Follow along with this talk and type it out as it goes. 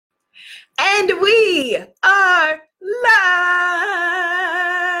And we are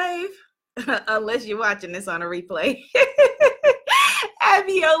live. Unless you're watching this on a replay.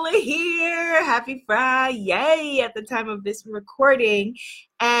 Abiola here. Happy Friday at the time of this recording.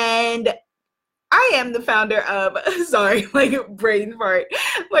 And I am the founder of, sorry, like brain fart.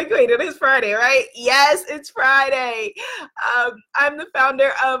 Like, wait, it is Friday, right? Yes, it's Friday. I'm the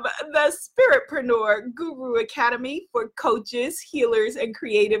founder of the Spiritpreneur Guru Academy for coaches, healers, and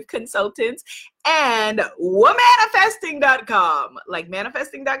creative consultants, and womanifesting.com, like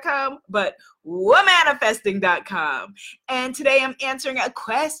manifesting.com, but womanifesting.com. And today I'm answering a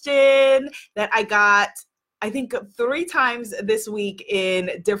question that I got, I think, 3 times this week in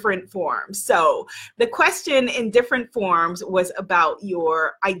different forms. So the question in different forms was about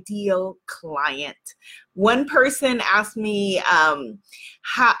your ideal client. One person asked me,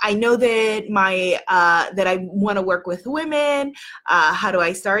 how I know that that I want to work with women. How do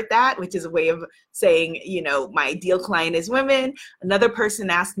I start that? Which is a way of saying, my ideal client is women. Another person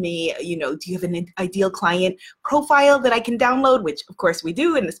asked me, do you have an ideal client profile that I can download? Which of course we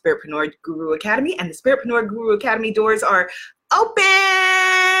do in the Spiritpreneur Guru Academy, and the Spiritpreneur Guru Academy doors are open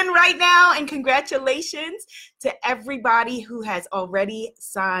right now, and congratulations to everybody who has already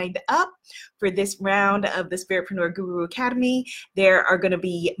signed up for this round of the Spiritpreneur Guru Academy. There are going to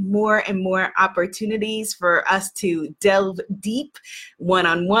be more and more opportunities for us to delve deep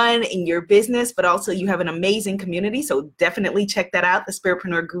one-on-one in your business, but also you have an amazing community, so definitely check that out, the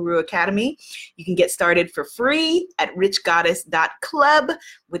Spiritpreneur Guru Academy. You can get started for free at richgoddess.club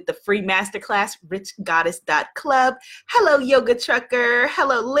with the free masterclass, richgoddess.club. Hello, Yoga Trucker.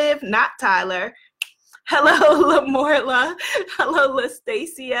 Hello, Liv, not Tyler. Hello, Lamorla. Hello,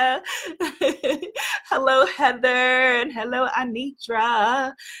 LaStacia. Hello, Heather. And hello,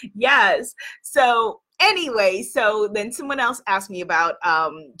 Anitra. Yes. So anyway, so then someone else asked me about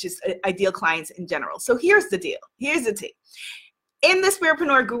just ideal clients in general. So here's the deal. Here's the tea. In the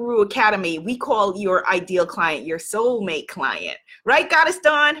Spiritpreneur Guru Academy, we call your ideal client your soulmate client. Right, Goddess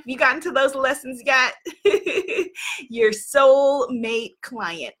Dawn? Have you gotten to those lessons yet? Your soulmate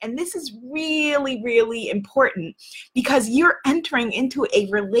client. And this is really, really important because you're entering into a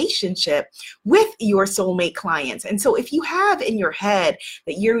relationship with your soulmate clients. And so if you have in your head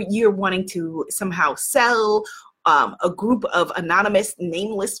that you're wanting to somehow sell a group of anonymous,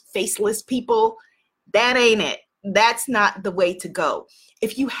 nameless, faceless people, that ain't it. That's not the way to go.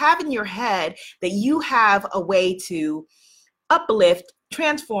 If you have in your head that you have a way to uplift,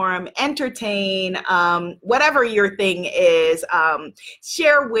 transform, entertain, whatever your thing is,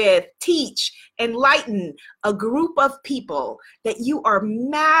 share with, teach, enlighten a group of people that you are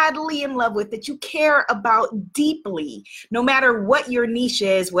madly in love with, that you care about deeply, no matter what your niche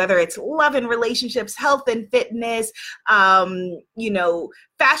is, whether it's love and relationships, health and fitness,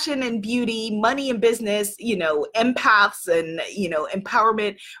 fashion and beauty, money and business, empaths and,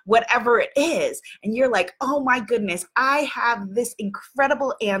 empowerment, whatever it is. And you're like, oh my goodness, I have this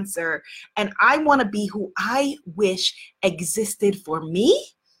incredible answer and I want to be who I wish existed for me.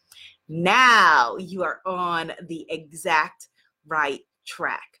 Now you are on the exact right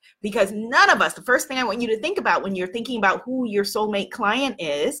track. Because none of us, the first thing I want you to think about when you're thinking about who your soulmate client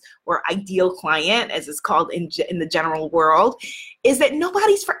is, or ideal client, as it's called in the general world, is that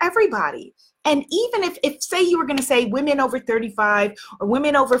nobody's for everybody. And even if say you were going to say women over 35 or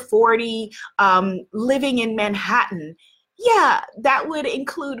women over 40 living in Manhattan, yeah, that would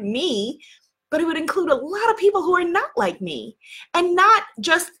include me. But it would include a lot of people who are not like me, and not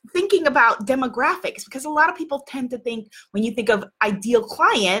just thinking about demographics, because a lot of people tend to think when you think of ideal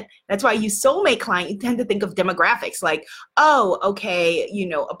client, that's why you soulmate client, you tend to think of demographics like, oh, okay,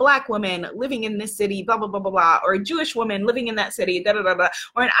 a Black woman living in this city, blah, blah, blah, blah, blah, or a Jewish woman living in that city, da, da, da, da,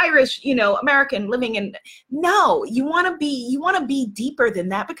 or an Irish, American living in, no, you want to be deeper than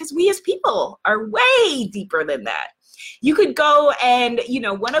that, because we as people are way deeper than that. You could go and,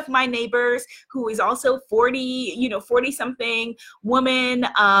 one of my neighbors who is also 40, 40 something woman,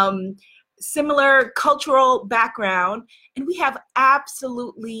 similar cultural background, and we have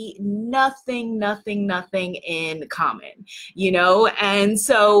absolutely nothing in common, and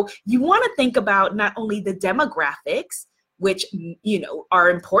so you want to think about not only the demographics, which, are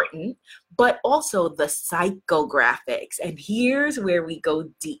important, but also the psychographics. And here's where we go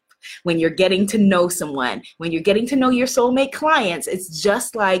deep. When you're getting to know someone, when you're getting to know your soulmate clients, it's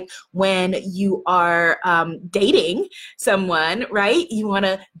just like when you are dating someone, right?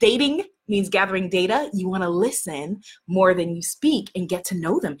 Dating means gathering data. You want to listen more than you speak and get to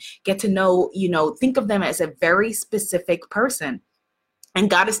know them, think of them as a very specific person.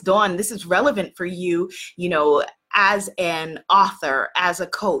 And Goddess Dawn, this is relevant for you, as an author, as a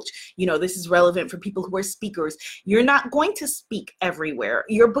coach, this is relevant for people who are speakers. You're not going to speak everywhere.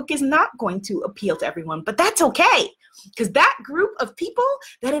 Your book is not going to appeal to everyone, but that's okay. Because that group of people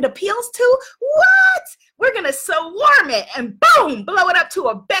that it appeals to, we're going to so warm it and boom, blow it up to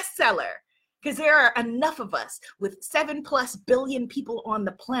a bestseller. Because there are enough of us with 7+ billion people on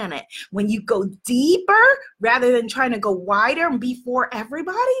the planet. When you go deeper, rather than trying to go wider and be for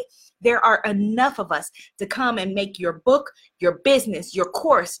everybody, there are enough of us to come and make your book, your business, your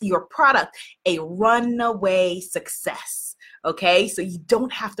course, your product a runaway success. Okay, so you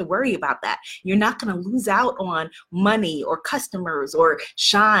don't have to worry about that. You're not going to lose out on money or customers or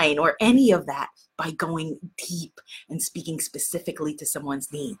shine or any of that by going deep and speaking specifically to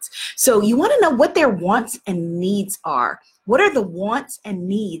someone's needs. So you want to know what their wants and needs are. What are the wants and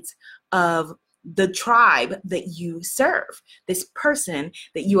needs of the tribe that you serve, this person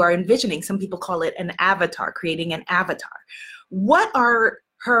that you are envisioning? Some people call it an avatar, creating an avatar. What are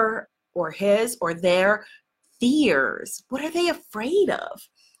her or his or their fears? What are they afraid of?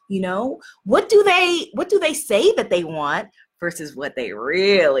 What do they say that they want versus what they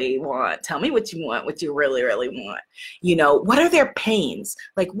really want? Tell me what you want, what you really, really want. What are their pains?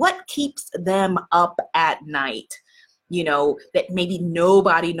 Like, what keeps them up at night, that maybe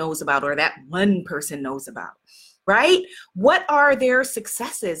nobody knows about or that one person knows about, right? What are their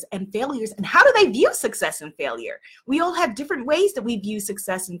successes and failures, and how do they view success and failure? We all have different ways that we view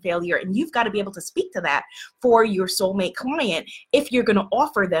success and failure, and you've got to be able to speak to that for your soulmate client if you're going to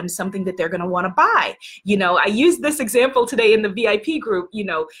offer them something that they're going to want to buy. I used this example today in the VIP group,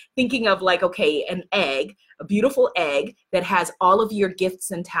 thinking of like, okay, an egg, a beautiful egg that has all of your gifts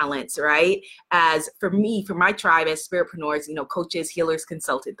and talents, right? As for me, for my tribe as spiritpreneurs, coaches, healers,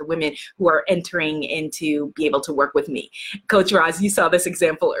 consultants, the women who are entering into be able to work with me. Coach Roz, you saw this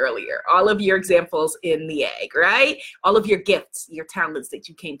example earlier. All of your examples in the egg, right? All of your gifts, your talents that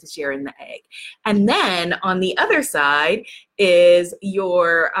you came to share in the egg. And then on the other side is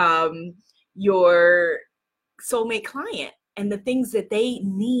your soulmate client and the things that they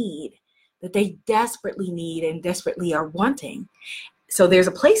need, that they desperately need and desperately are wanting. So there's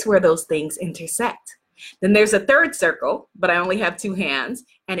a place where those things intersect. Then there's a third circle, but I only have 2 hands,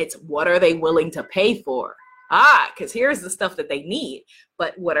 and it's what are they willing to pay for? Because here's the stuff that they need,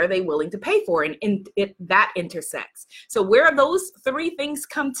 but what are they willing to pay for? And that intersects. So where those 3 things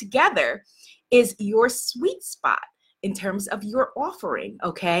come together is your sweet spot in terms of your offering,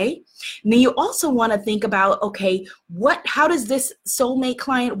 okay? Now you also want to think about, okay, how does this soulmate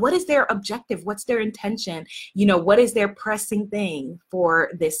client, what is their objective? What's their intention? What is their pressing thing for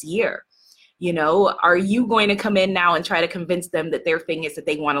this year? Are you going to come in now and try to convince them that their thing is that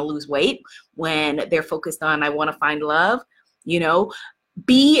they want to lose weight when they're focused on, I want to find love?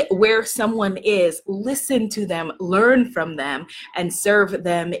 Be where someone is, listen to them, learn from them, and serve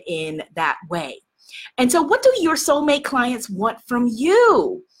them in that way. And so what do your soulmate clients want from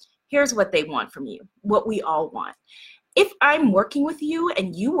you? Here's what they want from you, what we all want. If I'm working with you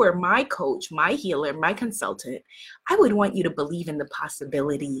and you were my coach, my healer, my consultant, I would want you to believe in the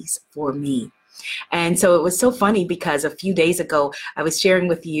possibilities for me. And so it was so funny because a few days ago, I was sharing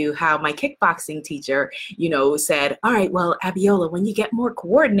with you how my kickboxing teacher, said, all right, well, Abiola, when you get more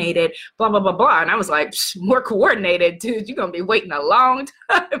coordinated, blah, blah, blah, blah. And I was like, more coordinated, dude, you're going to be waiting a long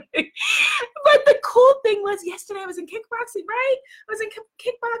time. But the cool thing was yesterday I was in kickboxing, right? I was in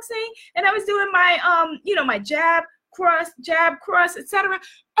kickboxing and I was doing my, my jab, cross, etc.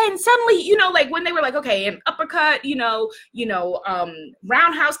 And suddenly, like when they were like, okay, an uppercut,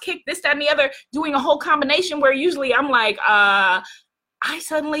 roundhouse kick, this, that, and the other, doing a whole combination where usually I'm like, I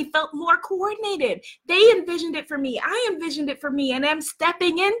suddenly felt more coordinated. They envisioned it for me. I envisioned it for me, and I'm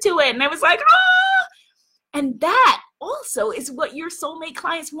stepping into it. And I was like, and that also is what your soulmate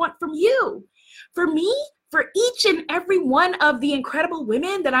clients want from you. For me, for each and every one of the incredible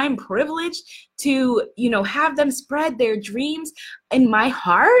women that I'm privileged to, have them spread their dreams in my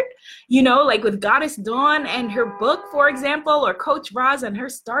heart, like with Goddess Dawn and her book, for example, or Coach Roz and her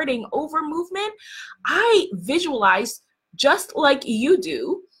starting over movement, I visualize just like you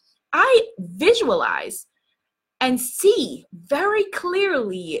do. I visualize and see very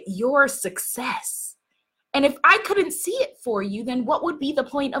clearly your success. And if I couldn't see it for you, then what would be the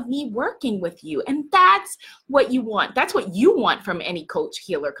point of me working with you? And that's what you want. That's what you want from any coach,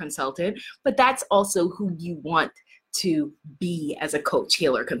 healer, consultant, but that's also who you want to be as a coach,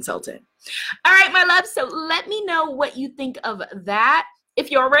 healer, consultant. All right, my love. So let me know what you think of that.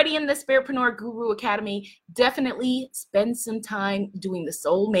 If you're already in the Spiritpreneur Guru Academy, definitely spend some time doing the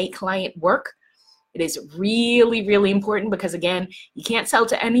soulmate client work. It is really, really important because, again, you can't sell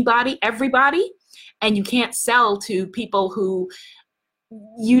to anybody, everybody. and you can't sell to people who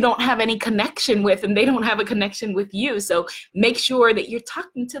you don't have any connection with, and they don't have a connection with you. So make sure that you're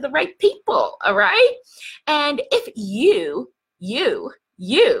talking to the right people, all right? And if you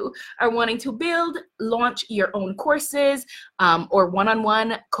are wanting to build, launch your own courses, or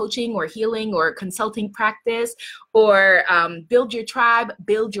one-on-one coaching or healing or consulting practice, or build your tribe,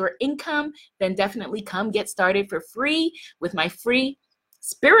 build your income, then definitely come get started for free with my free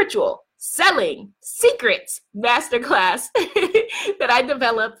Spiritual Selling Secrets Masterclass that I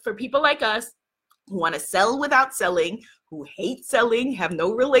developed for people like us who want to sell without selling, who hate selling, have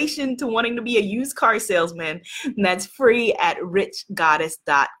no relation to wanting to be a used car salesman. And that's free at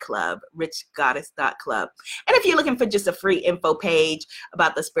richgoddess.club, richgoddess.club. And if you're looking for just a free info page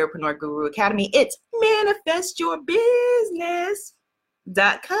about the Spiritpreneur Guru Academy, it's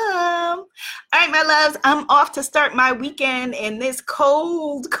manifestyourbusiness.com. All right, my loves, I'm off to start my weekend in this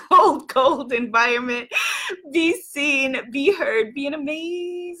cold environment. Be seen, be heard, be an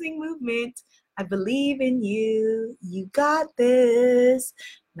amazing movement. I believe in you. You got this.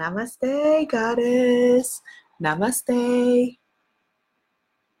 Namaste, goddess. Namaste.